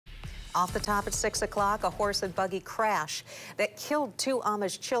Off the top at 6 o'clock, a horse and buggy crash that killed two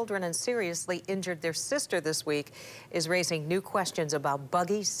Amish children and seriously injured their sister this week is raising new questions about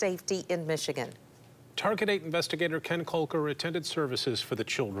buggy safety in Michigan. Target 8 investigator Ken Kolker attended services for the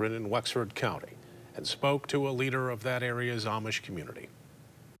children in Wexford County and spoke to a leader of that area's Amish community.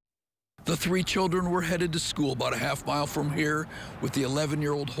 The three children were headed to school about a half-mile from here, with the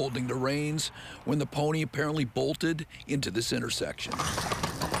 11-year-old holding the reins when the pony apparently bolted into this intersection.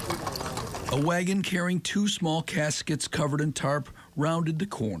 A wagon carrying two small caskets covered in tarp rounded the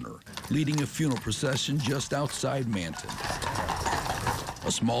corner, leading a funeral procession just outside Manton,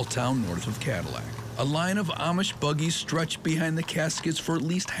 a small town north of Cadillac. A line of Amish buggies stretched behind the caskets for at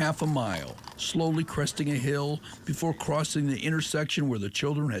least half a mile, slowly cresting a hill before crossing the intersection where the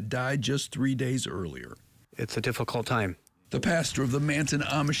children had died just 3 days earlier. It's a difficult time. The pastor of the Manton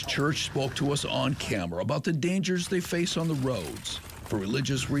Amish Church spoke to us on camera about the dangers they face on the roads. For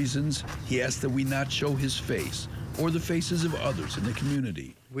religious reasons, he asked that we not show his face or the faces of others in the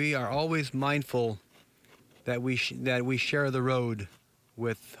community. We are always mindful that we share the road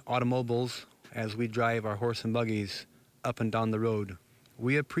with automobiles as we drive our horse and buggies up and down the road.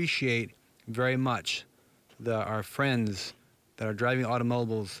 We appreciate very much our friends that are driving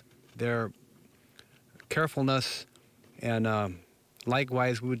automobiles, their carefulness, and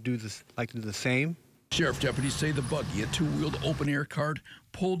likewise we would like to do the same. Sheriff deputies say the buggy, a two-wheeled open-air cart,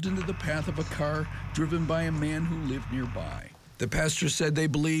 pulled into the path of a car driven by a man who lived nearby. The pastor said they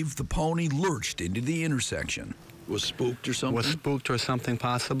believe the pony lurched into the intersection. Was spooked or something? Was spooked or something,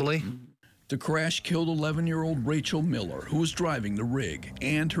 possibly. The crash killed 11-year-old Rachel Miller, who was driving the rig,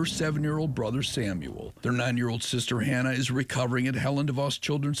 and her 7-year-old brother Samuel. Their 9-year-old sister Hannah is recovering at Helen DeVos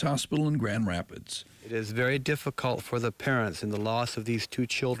Children's Hospital in Grand Rapids. It is very difficult for the parents in the loss of these two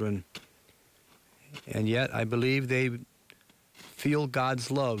children, and yet I believe they feel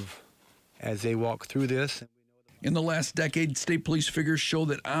God's love as they walk through this. In the last decade, state police figures show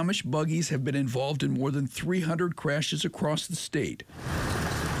that Amish buggies have been involved in more than 300 crashes across the state,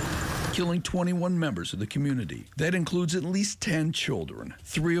 killing 21 members of the community. That includes at least 10 children,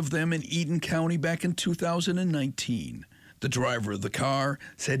 3 of them in Eaton County back in 2019. The driver of the car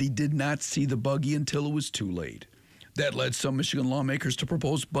said he did not see the buggy until it was too late. That led some Michigan lawmakers to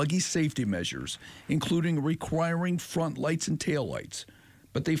propose buggy safety measures, including requiring front lights and taillights,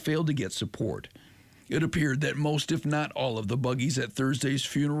 but they failed to get support. It appeared that most, if not all, of the buggies at Thursday's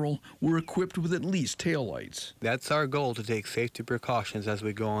funeral were equipped with at least taillights. That's our goal, to take safety precautions as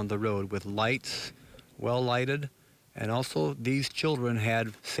we go on the road with lights, well lighted, and also these children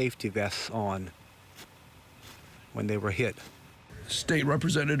had safety vests on when they were hit. State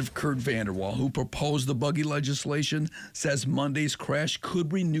Representative Kurt Vanderwall, who proposed the buggy legislation, says Monday's crash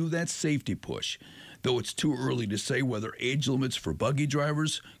could renew that safety push, though it's too early to say whether age limits for buggy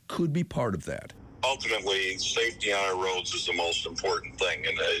drivers could be part of that. Ultimately, safety on our roads is the most important thing,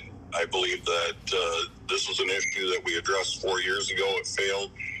 and I believe that this was an issue that we addressed 4 years ago. It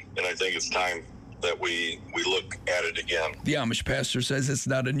failed, and I think it's time that we look at it again. The Amish pastor says it's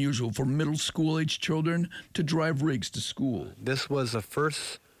not unusual for middle school-age children to drive rigs to school. This was the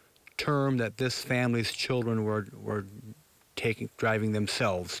first term that this family's children were driving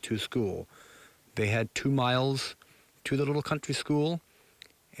themselves to school. They had 2 miles to the little country school,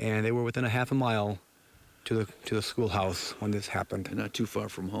 and they were within a half a mile to the schoolhouse when this happened. And not too far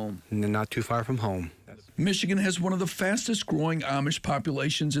from home. And not too far from home. Michigan has one of the fastest growing Amish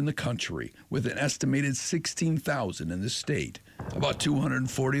populations in the country, with an estimated 16,000 in the state. About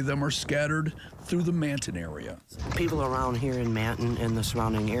 240 of them are scattered through the Manton area. People around here in Manton and the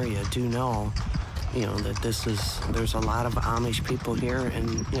surrounding area do know, that there's a lot of Amish people here,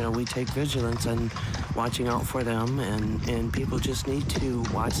 and, we take vigilance and watching out for them, and people just need to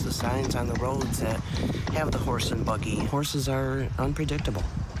watch the signs on the roads that have the horse and buggy. Horses are unpredictable.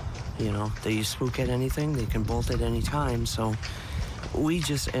 They spook at anything, they can bolt at any time, so we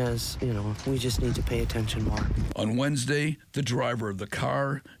just need to pay attention more. On Wednesday, the driver of the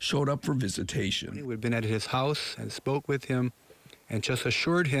car showed up for visitation. We'd been at his house and spoke with him and just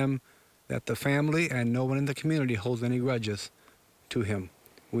assured him that the family and no one in the community holds any grudges to him.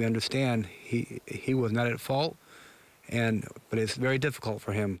 We understand he was not at fault, but it's very difficult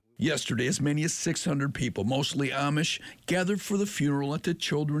for him. Yesterday, as many as 600 people, mostly Amish, gathered for the funeral at the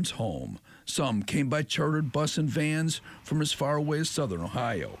children's home. Some came by chartered bus and vans from as far away as southern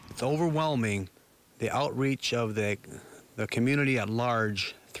Ohio. It's overwhelming, the outreach of the community at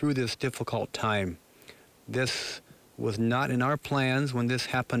large through this difficult time. This was not in our plans when this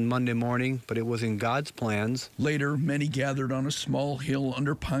happened Monday morning, but it was in God's plans. Later, many gathered on a small hill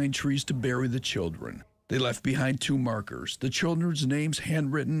under pine trees to bury the children. They left behind 2 markers, the children's names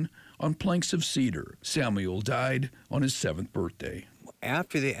handwritten on planks of cedar. Samuel died on his 7th birthday.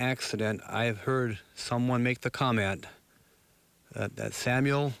 After the accident, I've heard someone make the comment that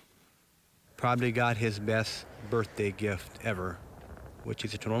Samuel probably got his best birthday gift ever, which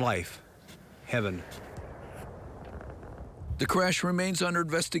is eternal life, heaven. The crash remains under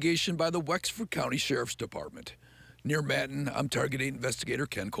investigation by the Wexford County Sheriff's Department. Near Manton, I'm Target 8 investigator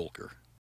Ken Kolker.